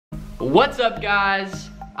What's up, guys?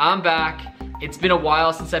 I'm back. It's been a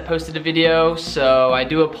while since I posted a video, so I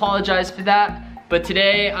do apologize for that. But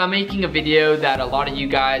today I'm making a video that a lot of you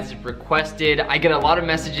guys requested. I get a lot of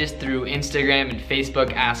messages through Instagram and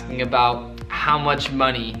Facebook asking about how much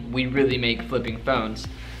money we really make flipping phones.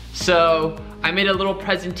 So I made a little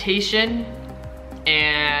presentation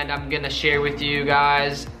and I'm gonna share with you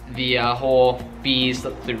guys the whole fees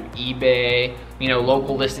through eBay. You know,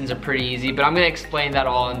 local listings are pretty easy, but I'm gonna explain that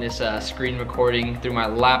all in this screen recording through my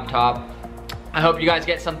laptop. I hope you guys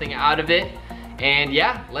get something out of it, and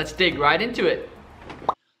yeah, let's dig right into it.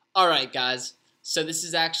 Alright guys, so this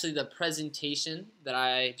is actually the presentation that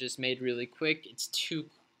I just made really quick. It's two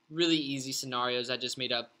really easy scenarios. I just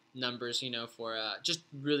made up numbers, you know, for just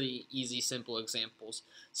really easy, simple examples.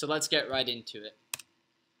 So let's get right into it.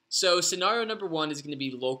 So scenario number one is going to be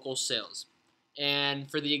local sales.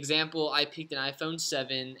 And for the example, I picked an iPhone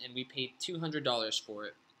 7 and we paid $200 for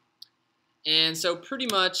it. And so pretty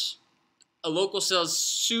much a local sale is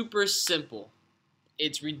super simple.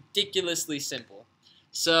 It's ridiculously simple.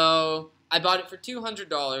 So I bought it for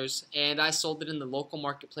 $200 and I sold it in the local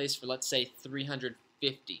marketplace for, let's say, $350.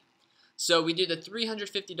 So we do the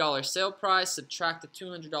 $350 sale price, subtract the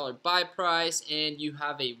 $200 buy price, and you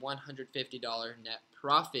have a $150 net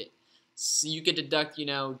profit. So you could deduct, you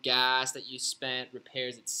know, gas that you spent,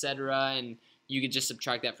 repairs, etc., and you could just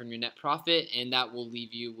subtract that from your net profit, and that will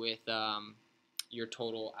leave you with your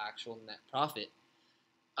total actual net profit.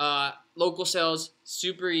 Local sales,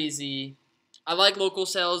 super easy. I like local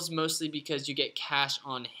sales mostly because you get cash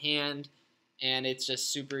on hand, and it's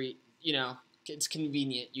just super, you know, it's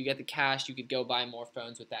convenient. You get the cash, you could go buy more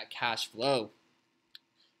phones with that cash flow.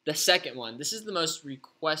 The second one, this is the most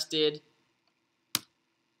requested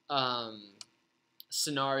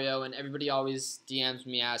scenario, and everybody always DMs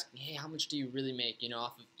me asking, hey, how much do you really make, you know,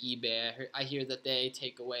 off of eBay? I hear that they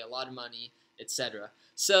take away a lot of money, etc.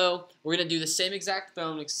 So we're gonna do the same exact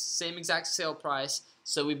phone, same exact sale price.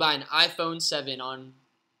 So we buy an iPhone 7 on,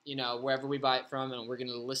 you know, wherever we buy it from, and we're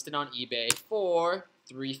gonna list it on eBay for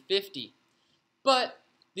 $350. But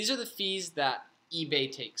these are the fees that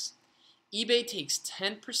eBay takes. eBay takes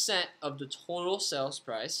 10% of the total sales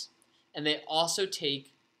price, and they also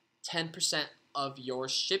take 10% of your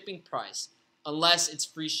shipping price. Unless it's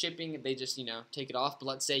free shipping, they just, you know, take it off. But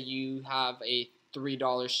let's say you have a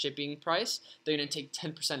 $3 shipping price, they're going to take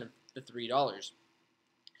 10% of the $3.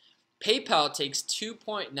 PayPal takes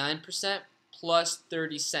 2.9% plus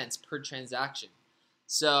 30 cents per transaction.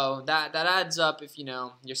 So that adds up. If, you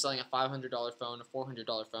know, you're selling a $500 phone, a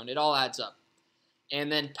 $400 phone, it all adds up.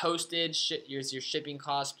 And then postage, here's your shipping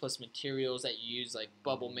costs plus materials that you use, like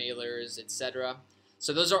bubble mailers, etc.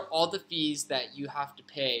 So those are all the fees that you have to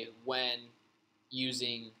pay when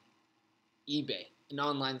using eBay, an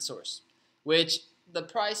online source, which the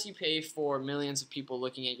price you pay for millions of people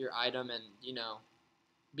looking at your item and, you know,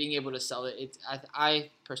 being able to sell it, I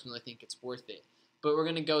personally think it's worth it. But we're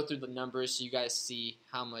going to go through the numbers so you guys see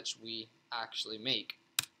how much we actually make.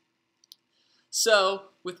 So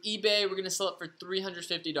with eBay, we're going to sell it for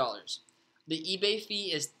 $350. The eBay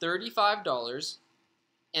fee is $35,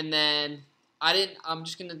 and then I'm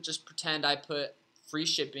just gonna pretend I put free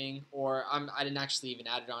shipping, or I didn't actually even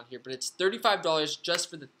add it on here, but it's $35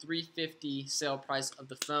 just for the $350 sale price of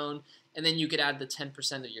the phone, and then you could add the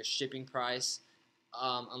 10% of your shipping price,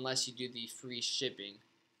 unless you do the free shipping,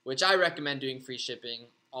 which I recommend doing free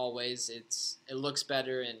shipping always. It looks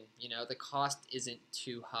better, and, you know, the cost isn't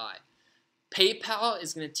too high. PayPal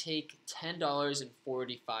is gonna take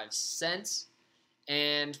 $10.45.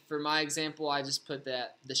 And for my example, I just put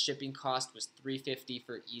that the shipping cost was $350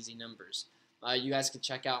 for easy numbers. You guys can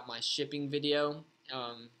check out my shipping video.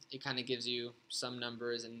 It kind of gives you some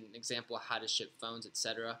numbers and an example of how to ship phones,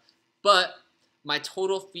 etc. But my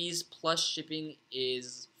total fees plus shipping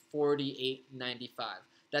is $48.95.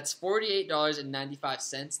 That's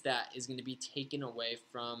 $48.95 that is going to be taken away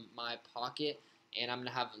from my pocket, and I'm going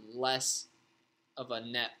to have less of a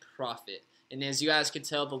net profit. And as you guys can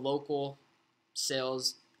tell, the local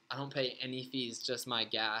sales, I don't pay any fees, just my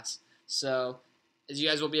gas. So as you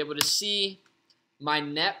guys will be able to see, my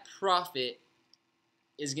net profit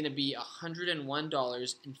is going to be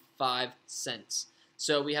 $101.05.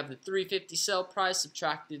 So we have the $350 sale price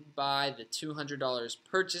subtracted by the $200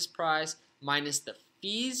 purchase price minus the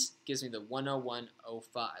fees gives me the $101.05.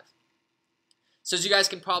 So as you guys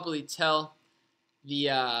can probably tell,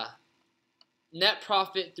 the net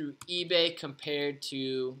profit through eBay compared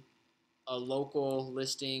to a local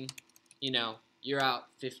listing, you know, you're out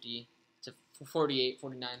 $50 to $48,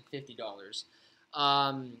 $49, $50.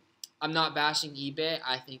 I'm not bashing eBay.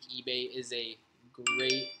 I think eBay is a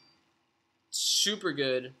great, super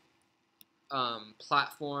good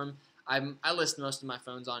platform. I list most of my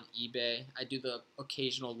phones on eBay. I do the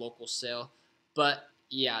occasional local sale, but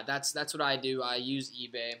yeah, that's what I do. I use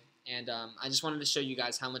eBay, and I just wanted to show you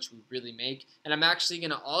guys how much we really make. And I'm actually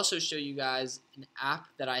going to also show you guys an app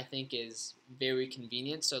that I think is very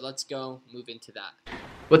convenient, so let's go move into that.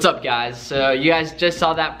 What's up, guys? So you guys just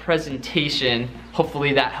saw that presentation.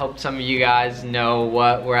 Hopefully that helped some of you guys know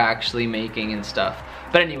what we're actually making and stuff.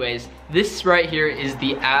 But anyways, this right here is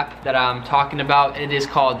the app that I'm talking about. It is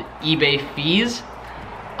called eBay Fees.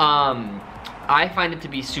 I find it to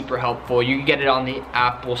be super helpful. You can get it on the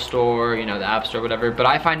Apple Store, you know, the App Store, whatever. But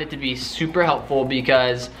I find it to be super helpful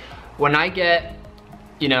because when I get,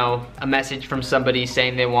 you know, a message from somebody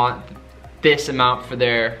saying they want this amount for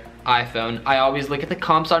their iPhone, I always look at the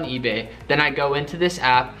comps on eBay. Then I go into this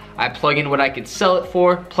app, I plug in what I could sell it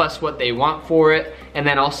for, plus what they want for it, and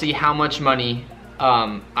then I'll see how much money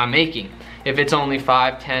I'm making. If it's only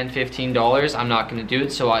 $5, $10, $15, I'm not gonna do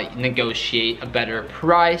it, so I negotiate a better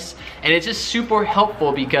price. And it's just super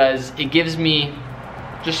helpful because it gives me,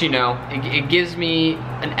 just, you know, it gives me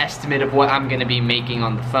an estimate of what I'm gonna be making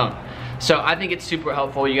on the phone. So I think it's super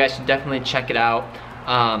helpful. You guys should definitely check it out.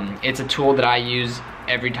 It's a tool that I use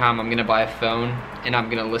every time I'm gonna buy a phone, and I'm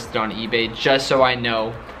gonna list it on eBay just so I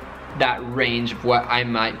know that range of what I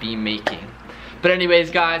might be making. But anyways,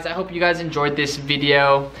 guys, I hope you guys enjoyed this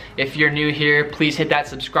video. If you're new here, please hit that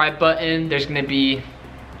subscribe button. There's gonna be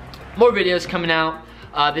more videos coming out.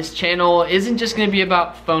 This channel isn't just gonna be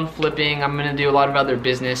about phone flipping. I'm gonna do a lot of other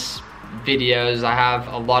business videos. I have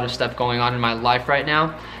a lot of stuff going on in my life right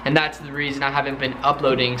now, and that's the reason I haven't been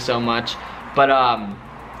uploading so much. But I'm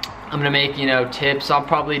gonna make, you know, tips. I'll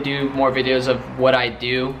probably do more videos of what I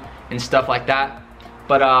do and stuff like that.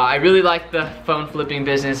 But I really like the phone flipping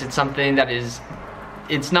business. It's something that is,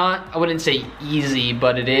 it's not, I wouldn't say easy,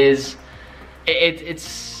 but it is,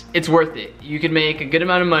 it's worth it. You can make a good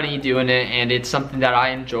amount of money doing it, and it's something that I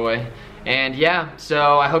enjoy. And yeah,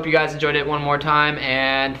 so I hope you guys enjoyed it one more time,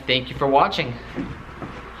 and thank you for watching.